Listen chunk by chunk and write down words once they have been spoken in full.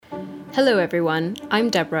Hello everyone, I'm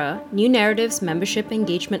Deborah, New Narrative's Membership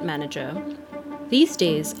Engagement Manager. These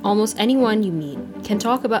days, almost anyone you meet can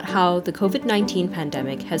talk about how the COVID-19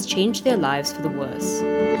 pandemic has changed their lives for the worse.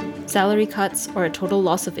 Salary cuts or a total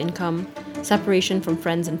loss of income, separation from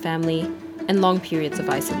friends and family, and long periods of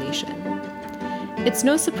isolation. It's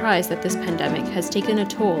no surprise that this pandemic has taken a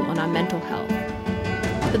toll on our mental health.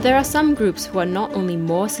 But there are some groups who are not only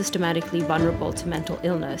more systematically vulnerable to mental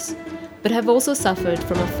illness, but have also suffered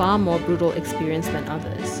from a far more brutal experience than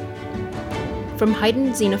others. From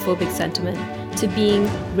heightened xenophobic sentiment to being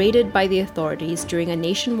raided by the authorities during a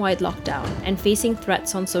nationwide lockdown and facing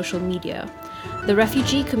threats on social media, the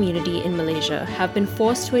refugee community in Malaysia have been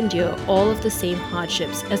forced to endure all of the same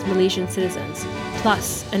hardships as Malaysian citizens,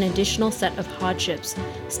 plus an additional set of hardships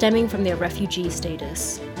stemming from their refugee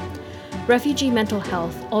status. Refugee mental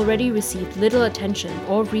health already received little attention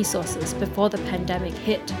or resources before the pandemic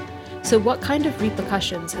hit. So what kind of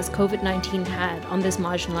repercussions has COVID-19 had on this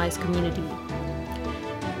marginalized community?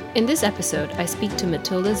 In this episode, I speak to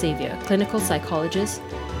Matilda Xavier, clinical psychologist,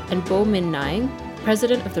 and Boh Min Naing,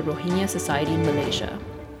 president of the Rohingya Society in Malaysia.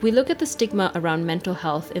 We look at the stigma around mental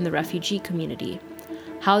health in the refugee community,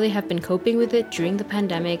 how they have been coping with it during the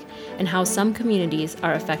pandemic, and how some communities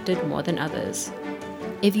are affected more than others.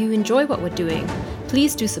 If you enjoy what we're doing,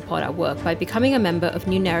 please do support our work by becoming a member of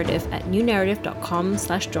New Narrative at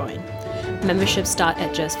newnarrative.com/join. Memberships start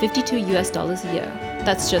at just $52 a year.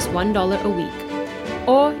 That's just $1 a week.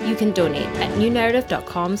 Or you can donate at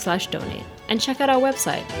newnarrative.com/donate and check out our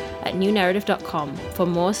website at newnarrative.com for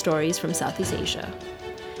more stories from Southeast Asia.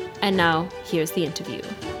 And now, here's the interview.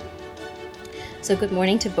 So good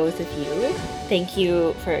morning to both of you. Thank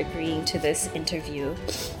you for agreeing to this interview.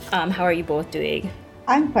 How are you both doing?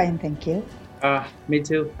 I'm fine, thank you. Me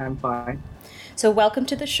too, I'm fine. So welcome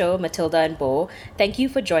to the show, Matilda and Boh. Thank you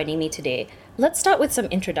for joining me today. Let's start with some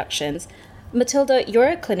introductions. Matilda, you're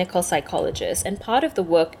a clinical psychologist, and part of the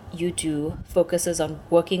work you do focuses on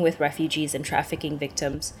working with refugees and trafficking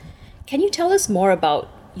victims. Can you tell us more about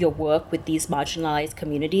your work with these marginalized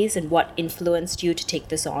communities and what influenced you to take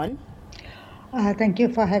this on? Thank you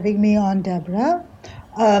for having me on, Deborah.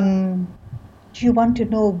 Do you want to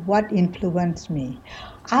know what influenced me?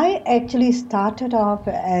 I actually started off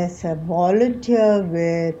as a volunteer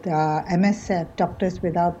with MSF, Doctors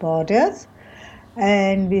Without Borders,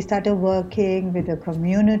 and we started working with the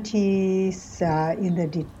communities in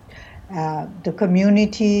the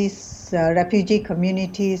communities, refugee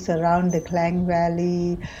communities around the Klang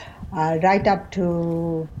Valley, right up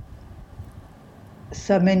to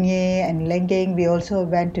Semenyih and Lenggeng. We also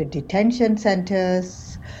went to detention centers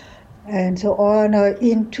and so on.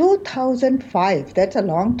 In 2005, that's a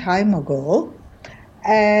long time ago,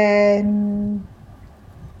 and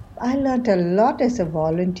I learned a lot as a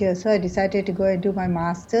volunteer, so I decided to go and do my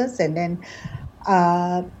master's, and then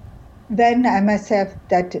MSF,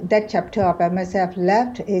 that chapter of MSF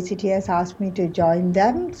left, ACTS asked me to join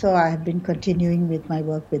them, so I have been continuing with my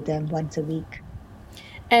work with them once a week.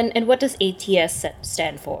 And what does ATS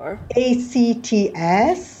stand for?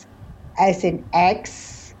 ACTS, as in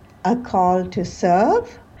X, a call to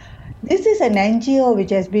serve. This is an NGO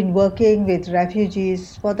which has been working with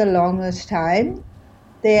refugees for the longest time.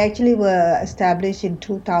 They actually were established in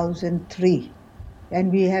 2003,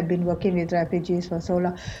 and we have been working with refugees for so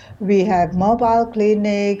long. We have mobile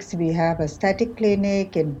clinics, we have a static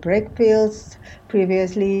clinic in Brickfields.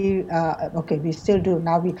 Previously, we still do,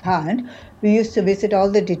 now we can't. We used to visit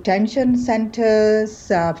all the detention centers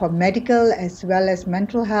for medical as well as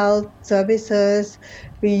mental health services.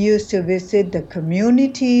 We used to visit the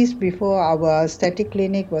communities before our static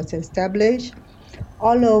clinic was established,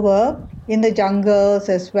 all over in the jungles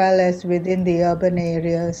as well as within the urban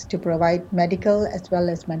areas to provide medical as well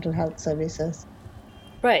as mental health services.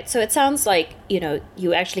 Right. So it sounds like,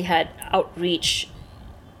 you actually had outreach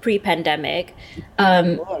pre-pandemic. A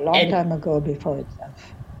long time ago before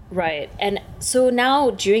itself. Right. And so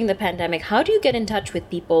now during the pandemic, how do you get in touch with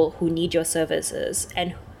people who need your services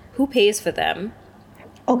and who pays for them?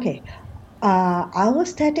 Okay. Our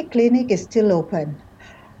static clinic is still open.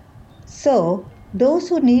 So those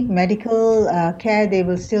who need medical care, they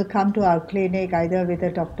will still come to our clinic either with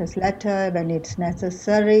a doctor's letter when it's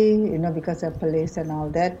necessary, because of police and all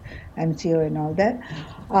that, MCO and all that.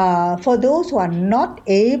 For those who are not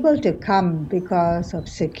able to come because of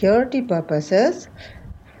security purposes,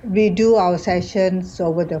 we do our sessions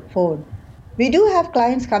over the phone. We do have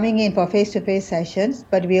clients coming in for face-to-face sessions,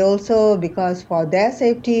 but we also, because for their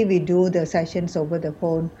safety, we do the sessions over the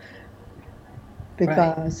phone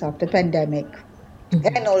because of the pandemic.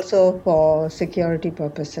 Mm-hmm. And also for security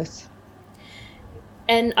purposes.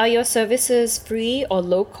 And are your services free or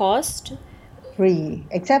low cost? Free,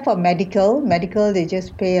 except for medical. Medical, they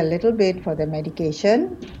just pay a little bit for the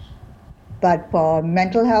medication. But for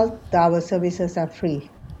mental health, our services are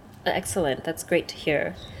free. Excellent. That's great to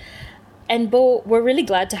hear. And Bo, we're really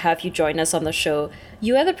glad to have you join us on the show.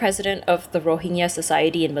 You are the president of the Rohingya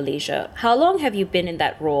Society in Malaysia. How long have you been in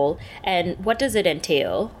that role, and what does it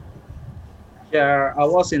entail? Yeah, I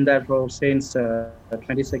was in that role since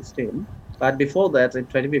 2016. But before that, in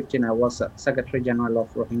 2015, I was Secretary General of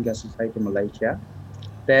Rohingya Society Malaysia.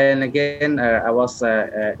 Then again, I was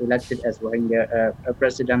elected as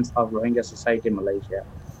President of Rohingya Society Malaysia.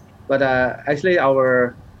 But actually,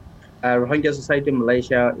 our Rohingya Society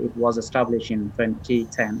Malaysia, it was established in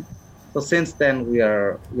 2010. So since then, we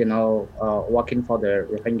are, working for the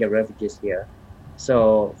Rohingya refugees here.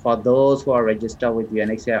 So for those who are registered with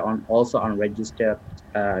UNHCR, also unregistered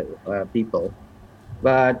people.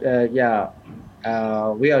 But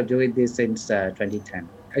we are doing this since 2010.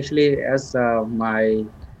 Actually, as my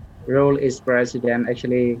role is president,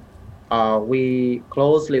 we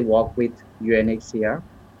closely work with UNHCR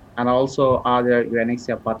and also other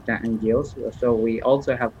UNHCR partner NGOs. So we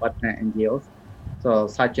also have partner NGOs, so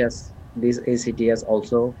such as this ACTS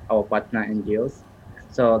also our partner NGOs.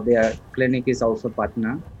 So their clinic is also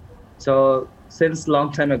partner. So since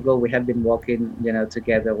long time ago, we have been working,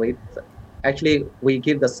 together with. Actually, we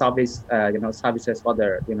give the services for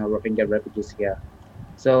the Rohingya refugees here.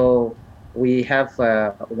 So we have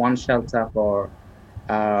one shelter for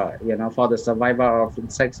for the survivor of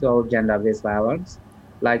sexual gender-based violence.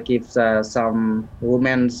 Like if some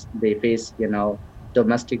women they face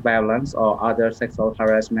domestic violence or other sexual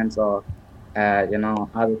harassments or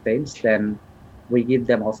other things, then we give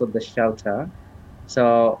them also the shelter.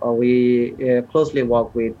 So we closely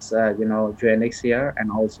work with UNHCR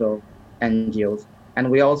and also NGOs,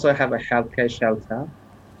 and we also have a healthcare shelter.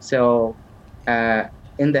 So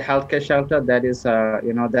in the healthcare shelter, that is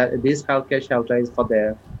that this healthcare shelter is for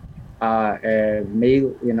the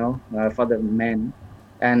male, for the men,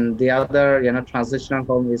 and the other transitional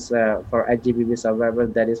home is for LGBTQ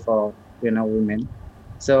survivors, that is for women.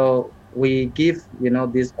 So we give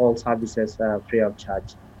these all services free of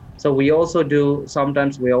charge. So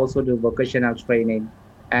sometimes we also do vocational training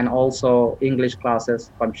and also English classes,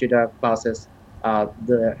 computer classes,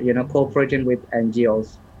 cooperating with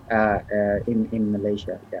NGOs in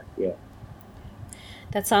Malaysia. Yeah.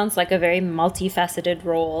 That sounds like a very multifaceted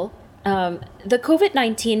role. The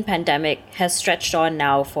COVID-19 pandemic has stretched on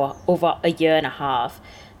now for over a year and a half.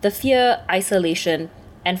 The fear, isolation,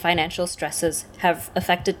 and financial stresses have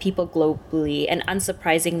affected people globally and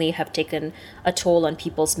unsurprisingly have taken a toll on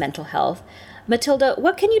people's mental health. Matilda,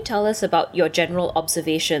 what can you tell us about your general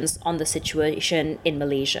observations on the situation in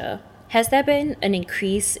Malaysia? Has there been an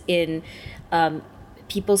increase in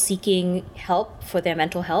people seeking help for their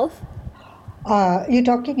mental health? You're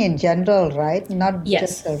talking in general, right? Not Yes.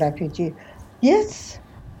 just the refugee. Yes.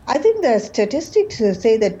 I think the statistics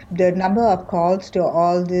say that the number of calls to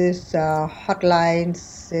all these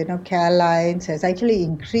hotlines, care lines has actually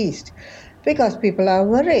increased because people are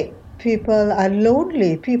worried. People are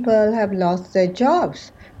lonely. People have lost their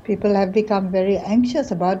jobs. People have become very anxious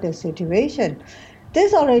about their situation.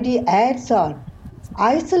 This already adds on.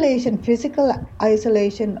 Isolation, physical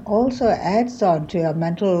isolation also adds on to your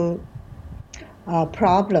mental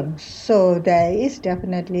problems. So there is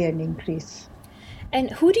definitely an increase. And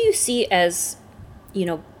who do you see as,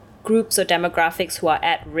 groups or demographics who are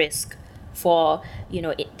at risk for,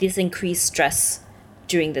 this increased stress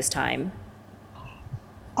during this time?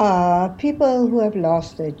 People who have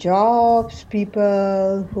lost their jobs,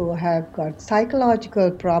 people who have got psychological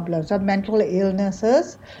problems or mental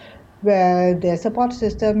illnesses where their support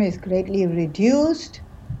system is greatly reduced.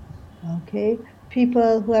 Okay.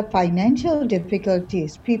 People who have financial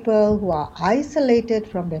difficulties, people who are isolated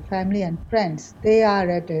from their family and friends, they are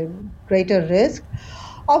at a greater risk.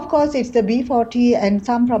 Of course, it's the B40 and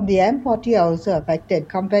some from the M40 are also affected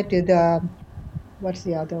compared to what's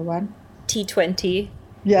the other one? T20.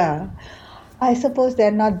 Yeah. I suppose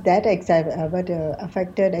they're not that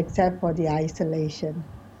affected except for the isolation.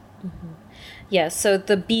 Yeah, so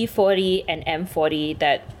the B40 and M40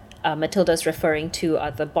 that Matilda's referring to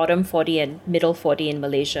are the bottom 40 and middle 40 in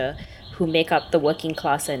Malaysia, who make up the working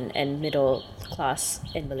class and middle class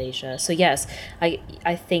in Malaysia. So yes, I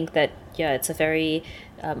think that, it's a very,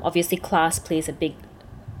 obviously class plays a big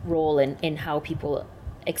role in how people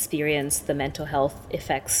experience the mental health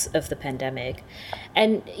effects of the pandemic.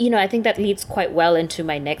 And, I think that leads quite well into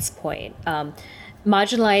my next point.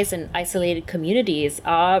 marginalized and isolated communities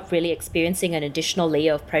are really experiencing an additional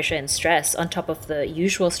layer of pressure and stress on top of the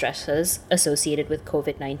usual stresses associated with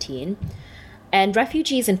COVID 19. And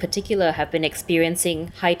refugees in particular have been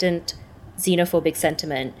experiencing heightened xenophobic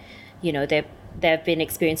sentiment. They've been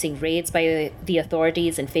experiencing raids by the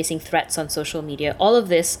authorities and facing threats on social media. All of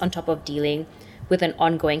this on top of dealing with an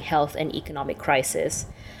ongoing health and economic crisis.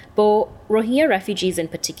 But Rohingya refugees in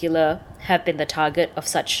particular have been the target of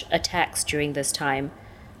such attacks during this time.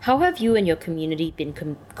 How have you and your community been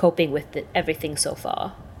coping with everything so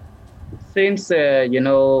far? Since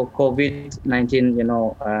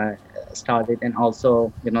COVID-19 started, and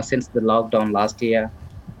also since the lockdown last year,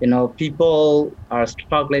 people are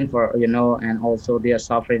struggling for and also they are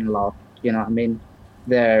suffering a lot.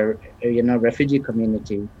 Their refugee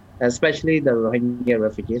community, especially the Rohingya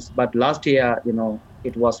refugees. But last year,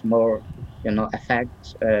 it was more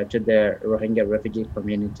effect to the Rohingya refugee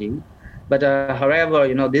community. But however,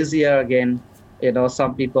 this year again,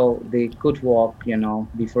 some people they could walk,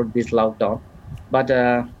 before this lockdown. But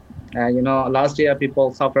last year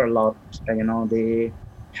people suffer a lot. They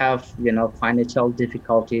have financial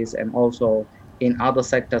difficulties, and also in other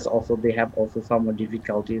sectors also they have also some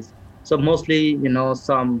difficulties. So mostly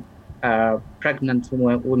some pregnant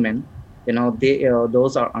women, they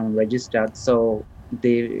those are unregistered, so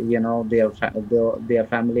they their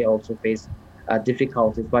family also face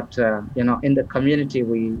difficulties. But in the community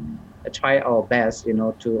we try our best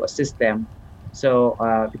to assist them. So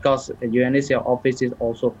because UNHCR office is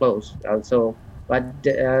also closed, so but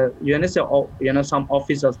UNHCR, some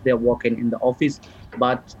officers they're working in the office,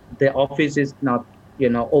 but the office is not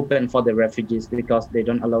open for the refugees because they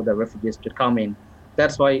don't allow the refugees to come in.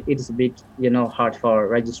 That's why it's a bit hard for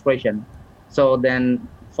registration. So then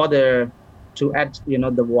for to add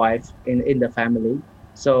the wife in the family,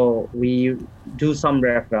 so we do some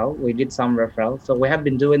referral. We did some referral. So we have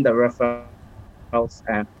been doing the referrals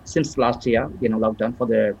since last year, lockdown, for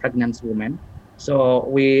the pregnant women. So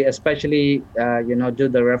we especially do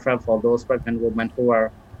the referral for those pregnant women who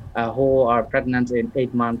are pregnant in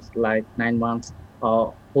 8 months, like 9 months,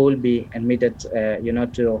 or who will be admitted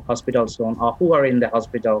to hospital soon, or who are in the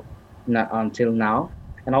hospital until now.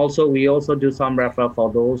 And also we also do some referral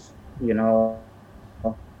for those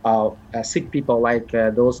sick people, like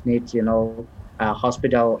those need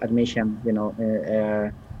hospital admission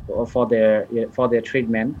for their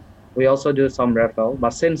treatment. We also do some referral.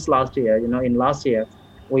 But since last year, in last year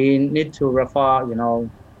we need to refer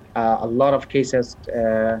a lot of cases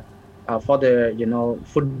for the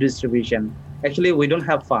food distribution. Actually we don't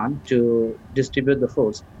have fund to distribute the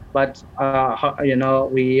foods, but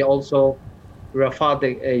we also refer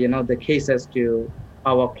the cases to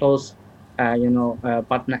our close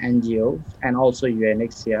partner NGOs and also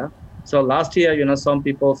UNHCR. So last year, some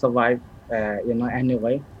people survived,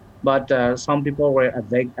 anyway, but some people were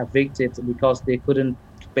evicted because they couldn't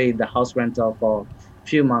pay the house rental for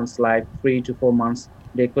few months, like 3 to 4 months.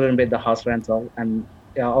 They couldn't pay the house rental, and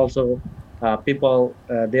also people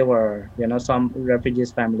they were some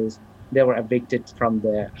refugees families, they were evicted from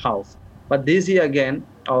their house. But this year again,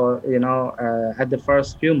 or at the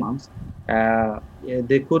first few months,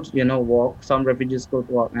 they could walk. Some refugees could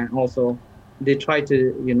walk, and also they try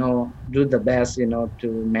to do the best to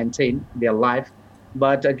maintain their life.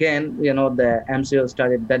 But again, the MCO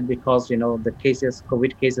started that because the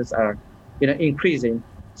COVID cases are increasing.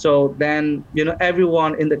 So then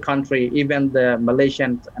everyone in the country, even the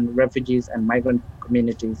Malaysians and refugees and migrant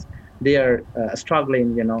communities, they are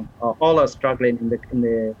struggling. All are struggling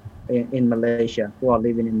in Malaysia, who are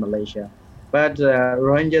living in Malaysia. But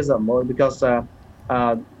Rohingyas are more, because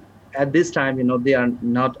at this time, they are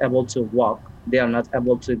not able to walk. They are not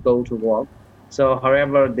able to go to work. So,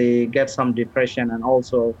 however, they get some depression, and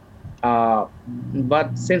also,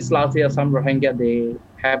 but since last year, some Rohingya, they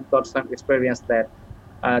have got some experience that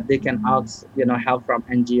they can ask, help from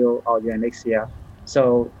NGO or UNHCR.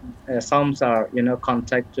 So some are,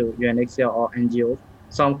 contact to UNHCR or NGOs.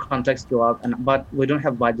 Some contacts to us, but we don't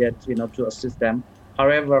have budget, to assist them.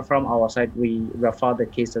 However, from our side, we refer the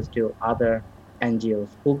cases to other NGOs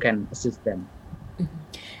who can assist them. Mm-hmm.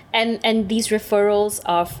 And these referrals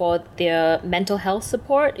are for their mental health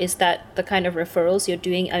support? Is that the kind of referrals you're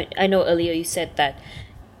doing? I know earlier you said that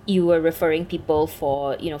you were referring people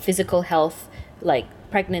for, physical health, like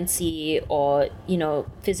pregnancy or,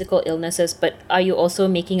 physical illnesses, but are you also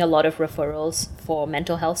making a lot of referrals for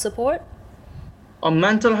mental health support? On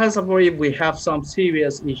mental health support, if we have some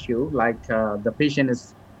serious issue, like the patient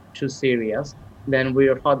is too serious, then we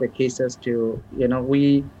refer the cases to,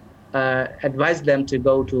 we advise them to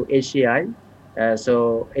go to HCI.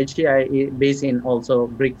 So HCI is based in also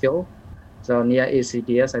Brickhill. so near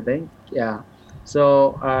ACTS, I think. Yeah.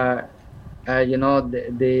 So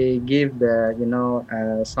they give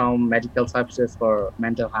the some medical services for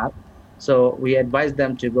mental health. So we advise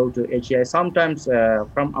them to go to HCI. Sometimes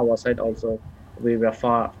from our side also, we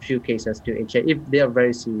refer few cases to HCI if they are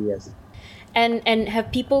very serious. And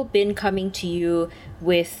have people been coming to you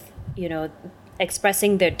with,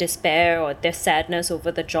 expressing their despair or their sadness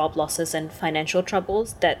over the job losses and financial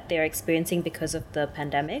troubles that they're experiencing because of the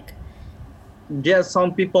pandemic? Yes,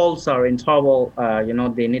 some people are in trouble.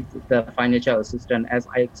 They need the financial assistance. As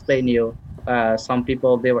I explained you, some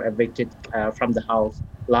people they were evicted from the house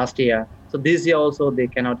last year. So this year also they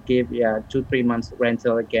cannot give 2-3 months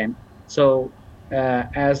rental again. So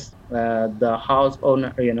as the house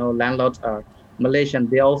owner, landlords are Malaysian,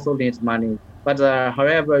 they also need money. But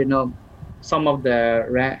however, some of the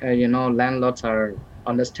landlords are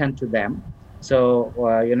understand to them. So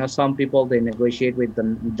some people they negotiate with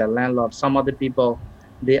the landlord. Some other people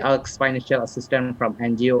they ask financial assistance from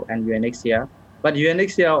NGO and UNHCR. But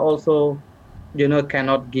UNHCR also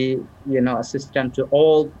cannot give assistance to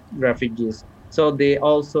all refugees. So they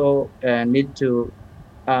also need to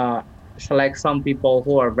select some people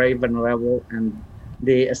who are very vulnerable, and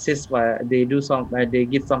they assist. They do some. They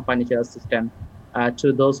give some financial assistance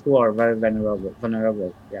to those who are very vulnerable.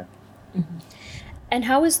 Vulnerable. Yeah. And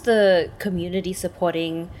how is the community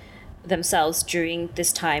supporting themselves during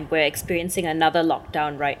this time? We're experiencing another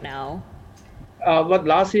lockdown right now. But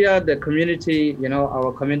last year, the community,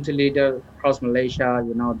 our community leader across Malaysia,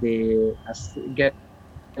 they get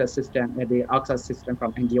assistance, they ask assistance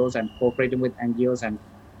from NGOs and cooperating with NGOs and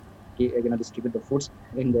distribute the foods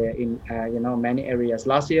in many areas.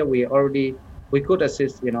 Last year, we could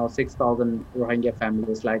assist 6,000 Rohingya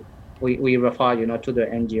families. Like we refer to the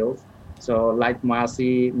NGOs. So like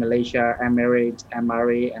Mercy, Malaysia, Emirates,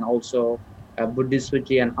 MRA, and also Buddhist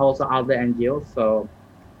Switchy and also other NGOs. So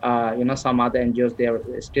some other NGOs they are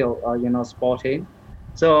still supporting.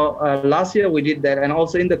 So last year we did that, and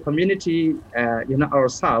also in the community,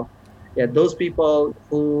 ourselves, those people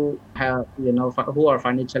who have who are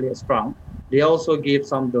financially strong, they also give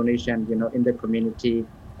some donation, in the community,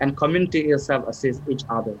 and community itself assist each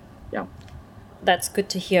other. Yeah. That's good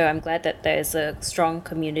to hear. I'm glad that there is a strong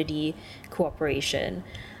community cooperation.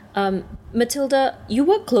 Matilda, you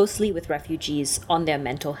work closely with refugees on their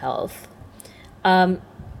mental health.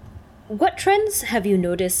 What trends have you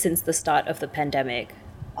noticed since the start of the pandemic?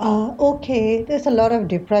 Okay, there's a lot of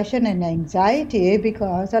depression and anxiety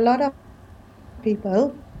because a lot of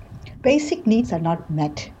people, basic needs are not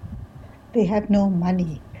met. They have no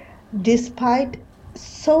money. Despite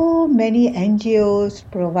so many NGOs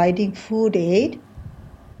providing food aid,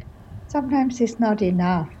 sometimes it's not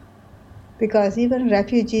enough because even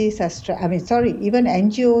refugees are, even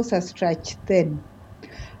NGOs are stretched thin.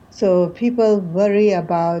 So people worry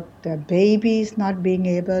about the babies not being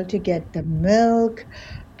able to get the milk.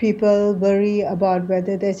 People worry about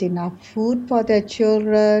whether there's enough food for their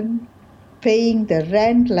children, paying the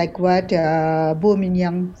rent, like what Bu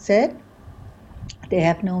Minyang said. They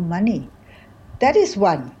have no money. That is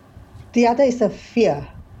one. The other is a fear.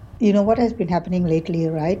 You know what has been happening lately,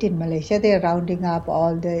 right? In Malaysia, they're rounding up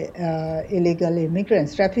all the illegal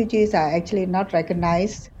immigrants. Refugees are actually not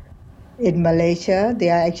recognized in Malaysia. They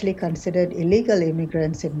are actually considered illegal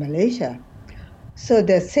immigrants in Malaysia. So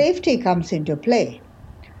the safety comes into play.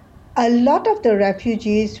 A lot of the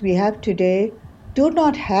refugees we have today do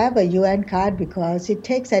not have a UN card because it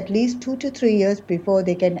takes at least 2 to 3 years before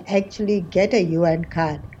they can actually get a UN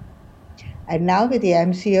card. And now with the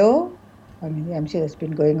MCO, the MCO has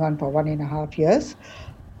been going on for 1.5 years,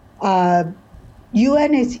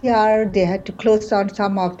 UNHCR, they had to close down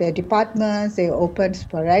some of their departments, they opened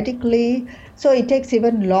sporadically, so it takes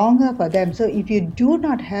even longer for them. So if you do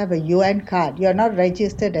not have a UN card, you're not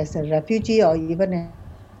registered as a refugee or even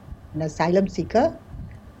an asylum seeker,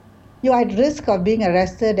 you are at risk of being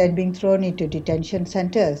arrested and being thrown into detention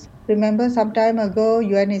centers. Remember, some time ago,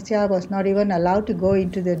 UNHCR was not even allowed to go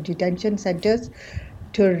into the detention centers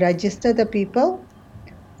to register the people.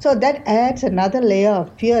 So that adds another layer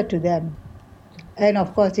of fear to them. And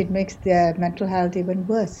of course, it makes their mental health even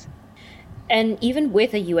worse. And even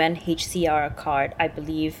with a UNHCR card, I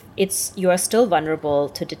believe you are still vulnerable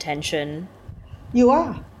to detention. You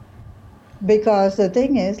are. Because the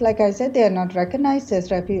thing is, like I said, they are not recognized as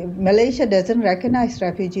refugees. Malaysia doesn't recognize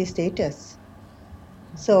refugee status.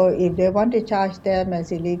 So if they want to charge them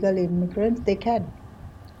as illegal immigrants, they can.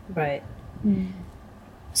 Right.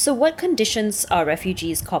 So what conditions are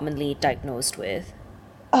refugees commonly diagnosed with?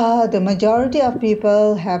 The majority of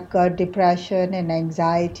people have got depression and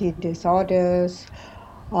anxiety disorders.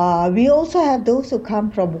 We also have those who come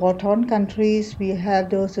from war-torn countries. We have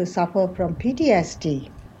those who suffer from PTSD.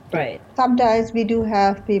 Right. Sometimes we do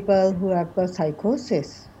have people who have got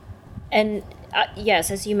psychosis. And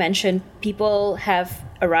yes, as you mentioned, people have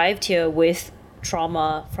arrived here with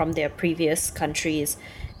trauma from their previous countries.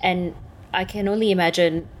 And I can only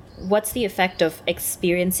imagine what's the effect of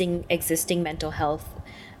experiencing existing mental health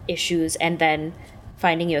issues and then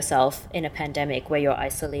finding yourself in a pandemic where you're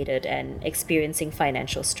isolated and experiencing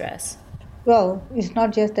financial stress. Well, it's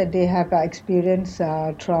not just that they have experienced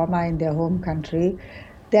trauma in their home country.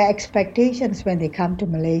 Their expectations when they come to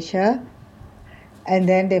Malaysia, and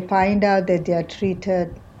then they find out that they are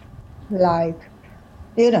treated like,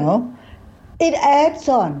 it adds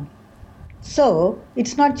on. So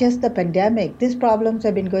it's not just the pandemic. These problems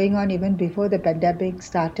have been going on even before the pandemic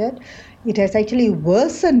started. It has actually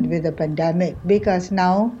worsened with the pandemic because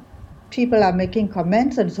now people are making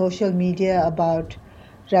comments on social media about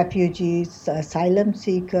refugees, asylum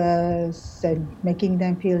seekers, and making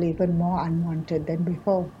them feel even more unwanted than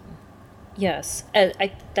before. Yes,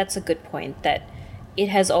 that's a good point, that it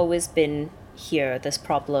has always been here, this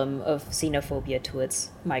problem of xenophobia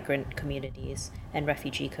towards migrant communities and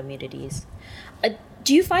refugee communities.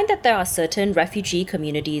 Do you find that there are certain refugee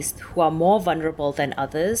communities who are more vulnerable than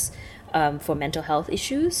others for mental health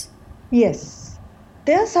issues? Yes.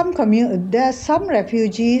 There are some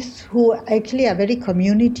refugees who actually are very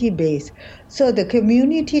community based. So the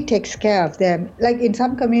community takes care of them. Like in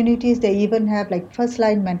some communities, they even have like first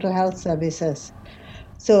line mental health services.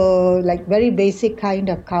 So like very basic kind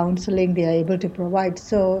of counseling they are able to provide.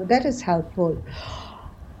 So that is helpful.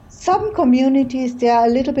 Some communities, they are a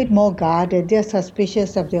little bit more guarded. They're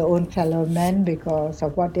suspicious of their own fellow men because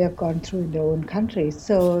of what they have gone through in their own country.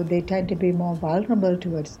 So they tend to be more vulnerable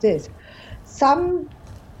towards this. Some,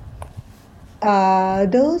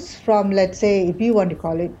 those from, let's say, if you want to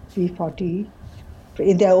call it B40,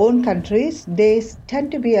 in their own countries, they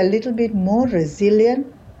tend to be a little bit more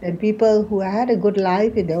resilient than people who had a good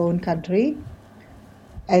life in their own country.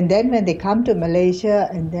 And then when they come to Malaysia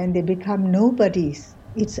and then they become nobodies,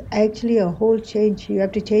 it's actually a whole change. You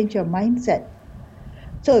have to change your mindset.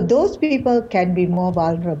 So those people can be more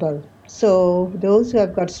vulnerable. So those who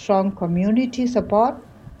have got strong community support,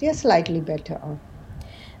 they're slightly better off.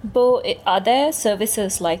 Bo, are there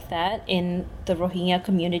services like that in the Rohingya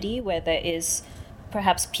community where there is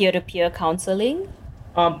perhaps peer-to-peer counseling?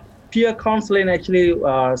 Peer counseling, actually,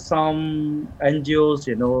 some NGOs,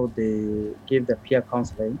 they give the peer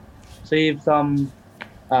counseling. So if some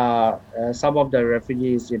of the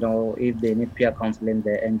refugees, if they need peer counseling,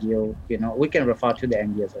 the NGO, we can refer to the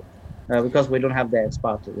NGOs because we don't have the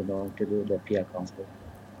expert, to do the peer counseling.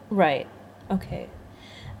 Right. Okay.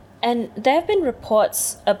 And there have been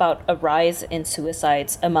reports about a rise in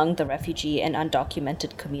suicides among the refugee and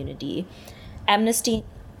undocumented community. Amnesty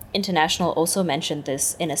International also mentioned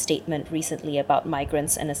this in a statement recently about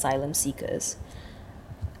migrants and asylum seekers.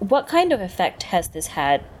 What kind of effect has this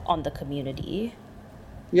had on the community?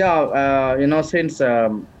 Yeah, since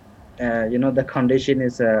the condition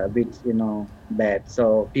is a bit bad,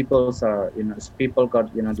 so people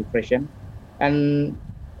got depression, and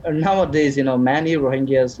nowadays many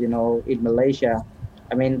Rohingyas in Malaysia,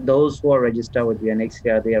 I mean those who are registered with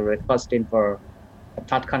UNHCR, they are requesting for a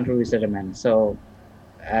third country resettlement. So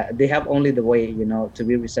they have only the way to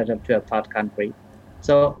be resettled to a third country.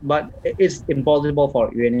 So, but it's impossible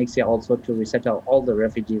for UNHCR also to resettle all the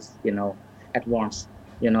refugees at once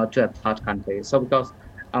to a third country. So because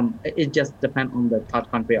it just depends on the third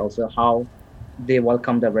country also how they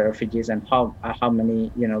welcome the refugees and how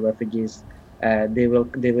many refugees they will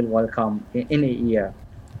welcome in a year.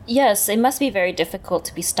 Yes, it must be very difficult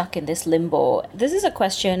to be stuck in this limbo. This is a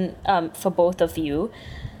question for both of you.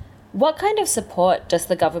 What kind of support does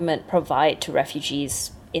the government provide to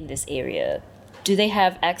refugees in this area? Do they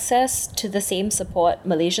have access to the same support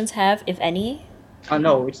Malaysians have, if any?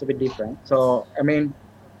 No, it's a bit different. So, I mean,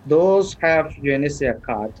 those have UNHCR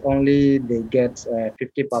cards, only they get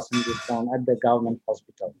 50% discount at the government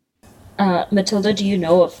hospital. Matilda, do you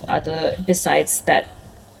know of other, besides that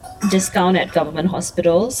discount at government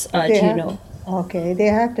hospitals? Do you know? Okay, they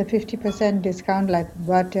have the 50% discount like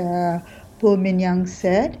what Pu Min Yang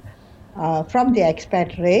said from the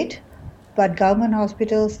expat rate, but government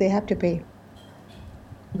hospitals, they have to pay.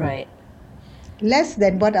 Right. Less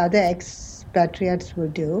than what other expatriates will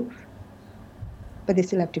do, but they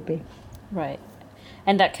still have to pay. Right.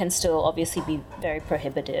 And that can still obviously be very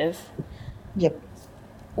prohibitive. Yep.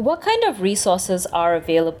 What kind of resources are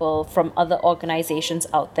available from other organizations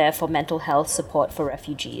out there for mental health support for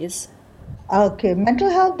refugees? Okay, mental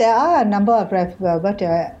health, there are a number of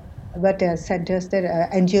but centers that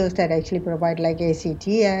NGOs that actually provide like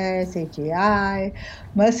ACTS, AGI.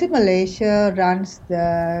 Mercy Malaysia runs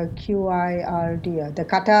the QIRD, the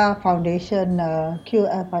Qatar Foundation,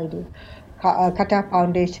 QFID, Qatar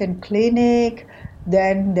Foundation Clinic.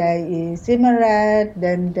 Then there is Zimarat,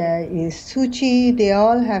 then there is Suchi. They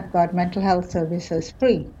all have got mental health services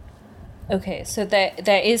free. Okay, so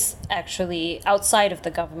there is actually outside of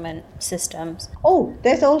the government systems. Oh,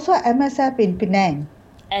 there's also MSF in Penang.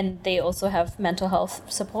 And they also have mental health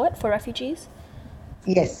support for refugees?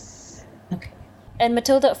 Yes. Okay. And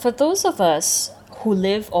Matilda, for those of us who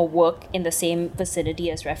live or work in the same vicinity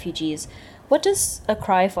as refugees, what does a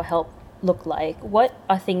cry for help look like? What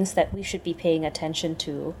are things that we should be paying attention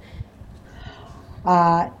to?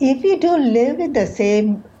 If you do live in the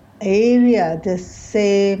same area, the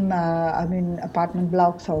same, apartment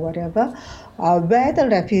blocks or whatever, where the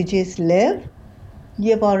refugees live,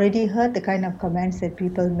 you've already heard the kind of comments that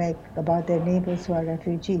people make about their neighbors who are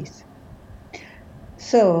refugees.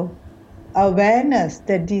 So, awareness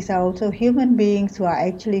that these are also human beings who are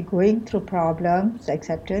actually going through problems,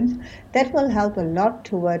 acceptance, that will help a lot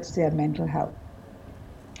towards their mental health.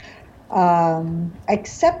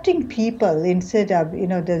 Accepting people instead of, the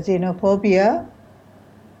xenophobia,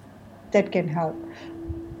 that can help.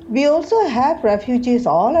 We also have refugees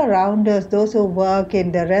all around us, those who work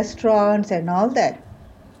in the restaurants and all that.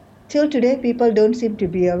 Till today, people don't seem to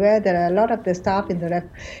be aware that a lot of the staff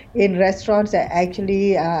in restaurants are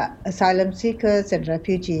actually asylum seekers and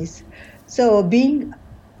refugees. So being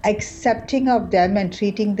accepting of them and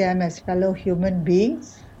treating them as fellow human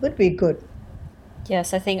beings would be good.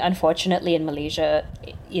 Yes, I think unfortunately in Malaysia,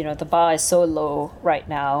 the bar is so low right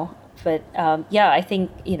now. But I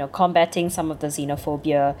think, combating some of the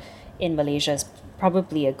xenophobia in Malaysia is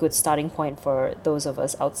probably a good starting point for those of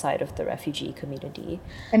us outside of the refugee community.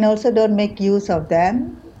 And also don't make use of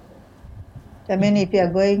them. I mean, if you are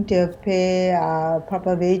going to pay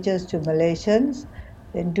proper wages to Malaysians,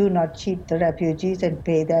 then do not cheat the refugees and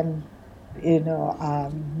pay them,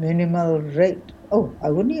 minimal rate. Oh, I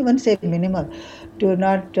wouldn't even say minimal. Do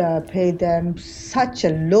not pay them such a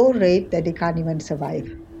low rate that they can't even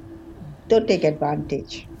survive. Don't take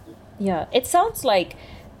advantage. Yeah, it sounds like,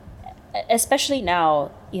 especially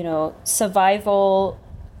now, survival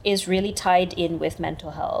is really tied in with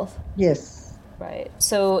mental health. Yes. Right.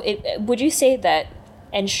 So would you say that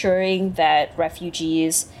ensuring that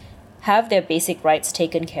refugees have their basic rights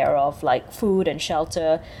taken care of, like food and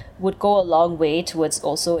shelter, would go a long way towards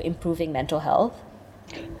also improving mental health?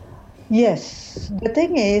 Yes. The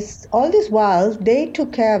thing is, all this while, they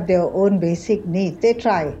took care of their own basic needs. They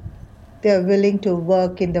try. They're willing to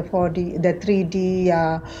work in the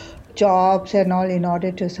 3D jobs and all in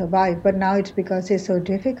order to survive. But now it's because it's so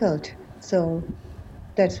difficult. So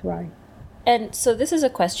that's why. And so this is a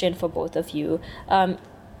question for both of you.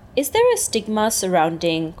 Is there a stigma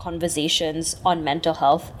surrounding conversations on mental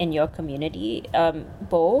health in your community,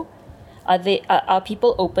 Bo? Are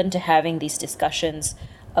people open to having these discussions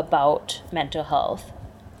about mental health?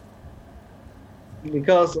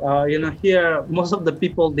 Because here most of the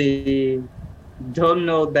people, they don't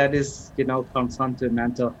know that is concerned to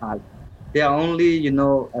mental health. They are only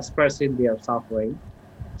expressing their suffering.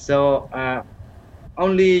 So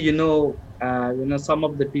only some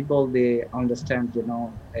of the people, they understand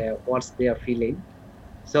what they are feeling.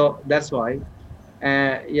 So that's why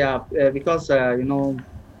because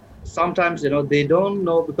sometimes they don't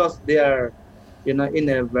know, because they are in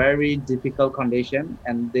a very difficult condition,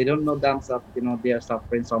 and they don't know themselves, they are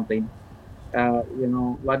suffering something.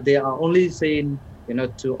 What they are only saying,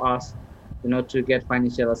 to us, to get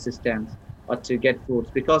financial assistance or to get food,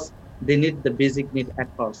 because they need the basic need at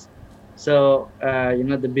first. So,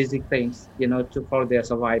 the basic things, for their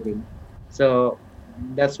surviving. So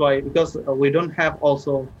that's why, because we don't have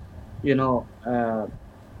also,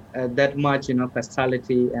 that much,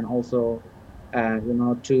 facility, and also,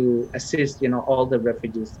 to assist, all the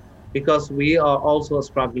refugees, because we are also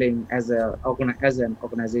struggling as an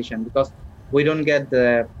organization, because we don't get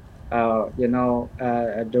the,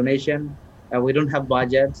 donation. We don't have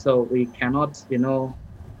budget, so we cannot,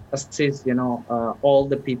 assist, all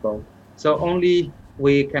the people. So only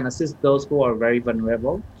we can assist those who are very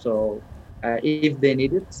vulnerable. So if they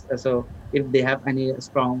need it, so if they have any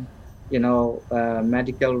strong,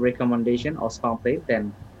 medical recommendation or something,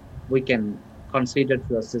 then we can consider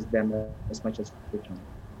to assist them as much as we can.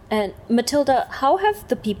 And Matilda, how have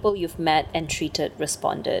the people you've met and treated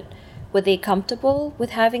responded? Were they comfortable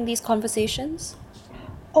with having these conversations?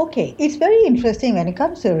 Okay, it's very interesting when it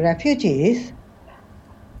comes to refugees.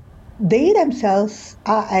 they themselves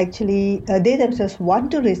are actually, they themselves want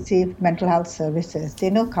to receive mental health services,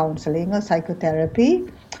 counseling or psychotherapy,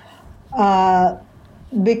 uh,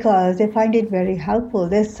 because they find it very helpful.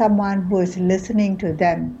 There's someone who is listening to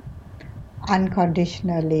them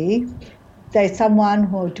unconditionally. There's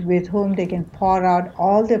someone with whom they can pour out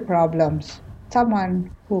all their problems. Someone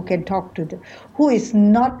who can talk to them, who is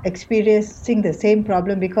not experiencing the same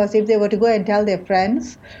problem. Because if they were to go and tell their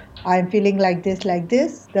friends, I'm feeling like this,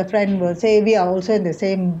 the friend will say, we are also in the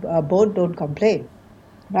same boat, don't complain.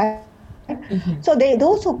 Right? So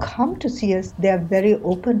those who come to see us, they are very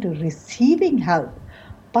open to receiving help.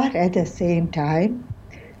 But at the same time,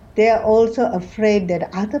 they are also afraid that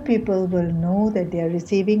other people will know that they are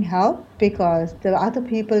receiving help, because the other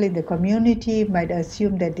people in the community might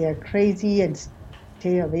assume that they are crazy and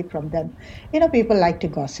stay away from them. People like to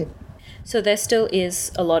gossip. So there still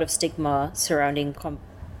is a lot of stigma surrounding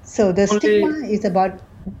So the stigma is about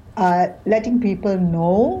letting people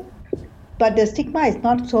know, but the stigma is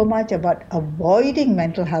not so much about avoiding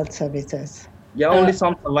mental health services. Yeah, only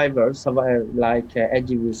some survivors, like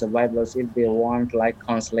HGV survivors, if they want like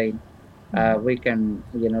counseling, we can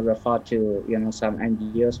refer to some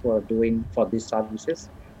NGOs who are doing for these services,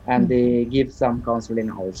 and they give some counseling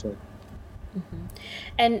also.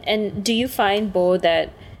 And do you find, Bo,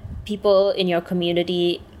 that people in your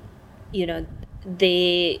community,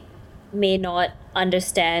 they may not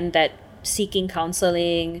understand that seeking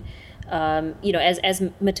counseling, as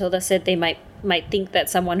Matilda said, they might think that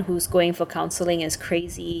someone who's going for counseling is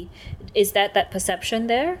crazy. Is that perception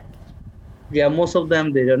there? Yeah, most of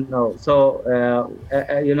them, they don't know. So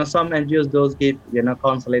some NGOs those give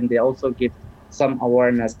counseling. They also give some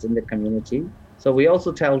awareness in the community. So we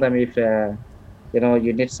also tell them, if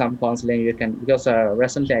you need some counseling, you can, because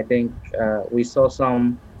recently I think we saw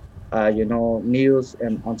some news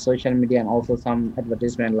and on social media, and also some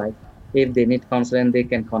advertisement, like if they need counseling, they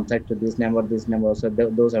can contact to this number. So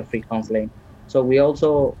those are free counseling. So we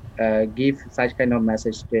also give such kind of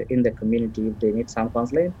message in the community. If they need some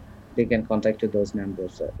counseling, they can contact to those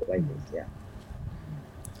numbers like this. Yeah.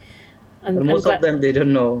 Most of them, they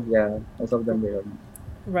don't know. Yeah, most of them, they don't know.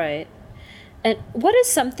 Right. And what is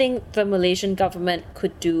something the Malaysian government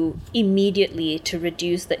could do immediately to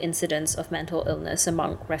reduce the incidence of mental illness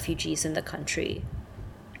among refugees in the country?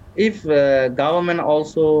 If government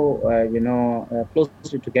also,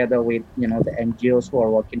 closely together with, the NGOs who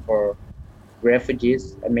are working for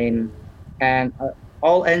refugees, and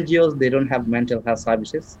all NGOs, they don't have mental health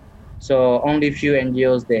services. So only few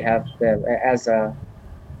NGOs, they have, as I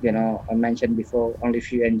mentioned before, only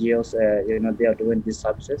few NGOs, they are doing these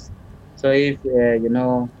services. So if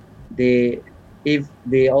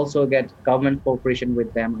they also get government cooperation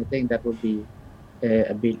with them, I think that would be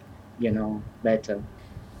a bit better.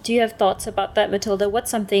 Do you have thoughts about that, Matilda? What's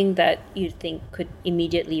something that you think could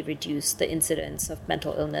immediately reduce the incidence of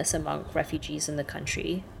mental illness among refugees in the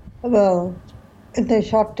country? Well, in the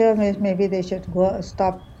short term is maybe they should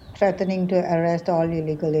stop threatening to arrest all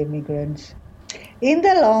illegal immigrants. In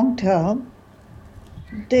the long term,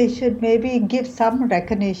 they should maybe give some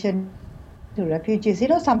recognition to refugees.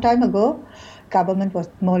 Some time ago, government was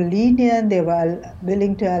more lenient. They were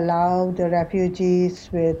willing to allow the refugees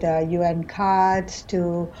with UN cards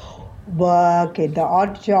to work in the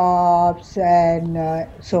odd jobs and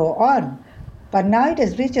so on. But now it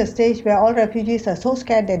has reached a stage where all refugees are so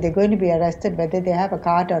scared that they're going to be arrested whether they have a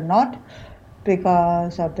card or not,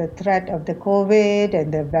 because of the threat of the COVID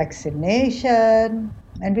and the vaccination,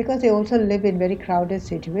 and because they also live in very crowded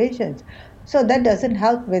situations. So that doesn't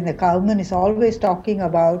help when the government is always talking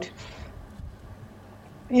about,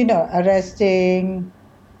 arresting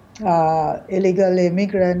illegal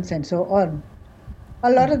immigrants and so on.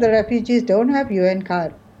 A lot of the refugees don't have UN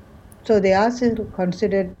card, so they are still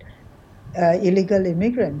considered illegal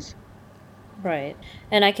immigrants. Right.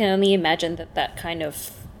 And I can only imagine that kind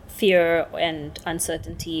of fear and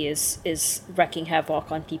uncertainty is wreaking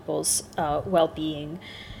havoc on people's well-being.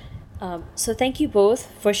 So thank you both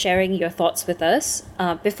for sharing your thoughts with us.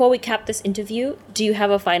 Before we cap this interview, do you have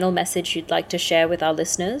a final message you'd like to share with our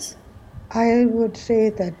listeners? I would say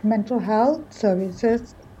that mental health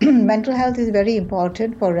services, mental health is very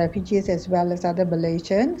important for refugees as well as other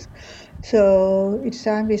Malaysians. So it's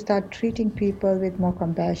time we start treating people with more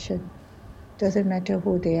compassion. Doesn't matter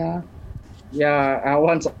who they are. Yeah, I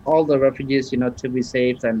want all the refugees, to be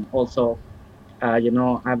safe, and also, I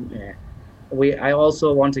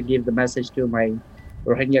also want to give the message to my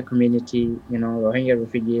Rohingya community, Rohingya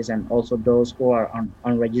refugees, and also those who are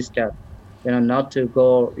unregistered, not to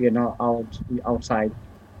go, outside,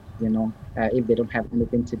 if they don't have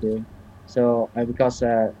anything to do. So because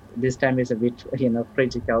this time is a bit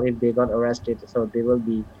critical. If they got arrested, so they will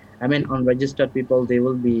be, I mean, unregistered people, they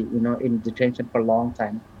will be in detention for a long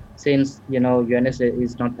time, since UNSA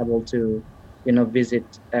is not able to visit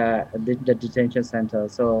the detention center.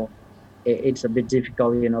 So it's a bit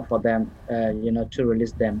difficult for them to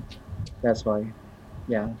release them. That's why.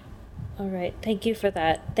 Yeah. All right. Thank you for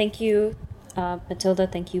that. Thank you, Matilda.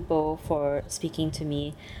 Thank you, Bo, for speaking to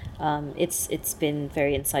me. It's been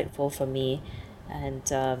very insightful for me, and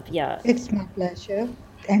yeah. It's my pleasure.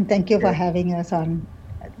 And thank you for Yeah. having us on,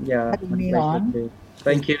 Yeah, having my me pleasure on. too.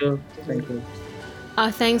 Thank you. Thank you.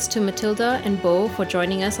 Our thanks to Matilda and Bo for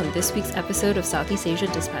joining us on this week's episode of Southeast Asia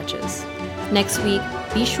Dispatches. Next week,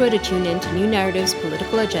 be sure to tune in to New Narratives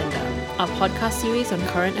Political Agenda, our podcast series on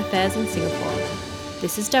current affairs in Singapore.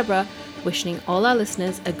 This is Deborah, wishing all our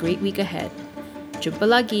listeners a great week ahead. Jumpa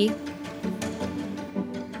lagi!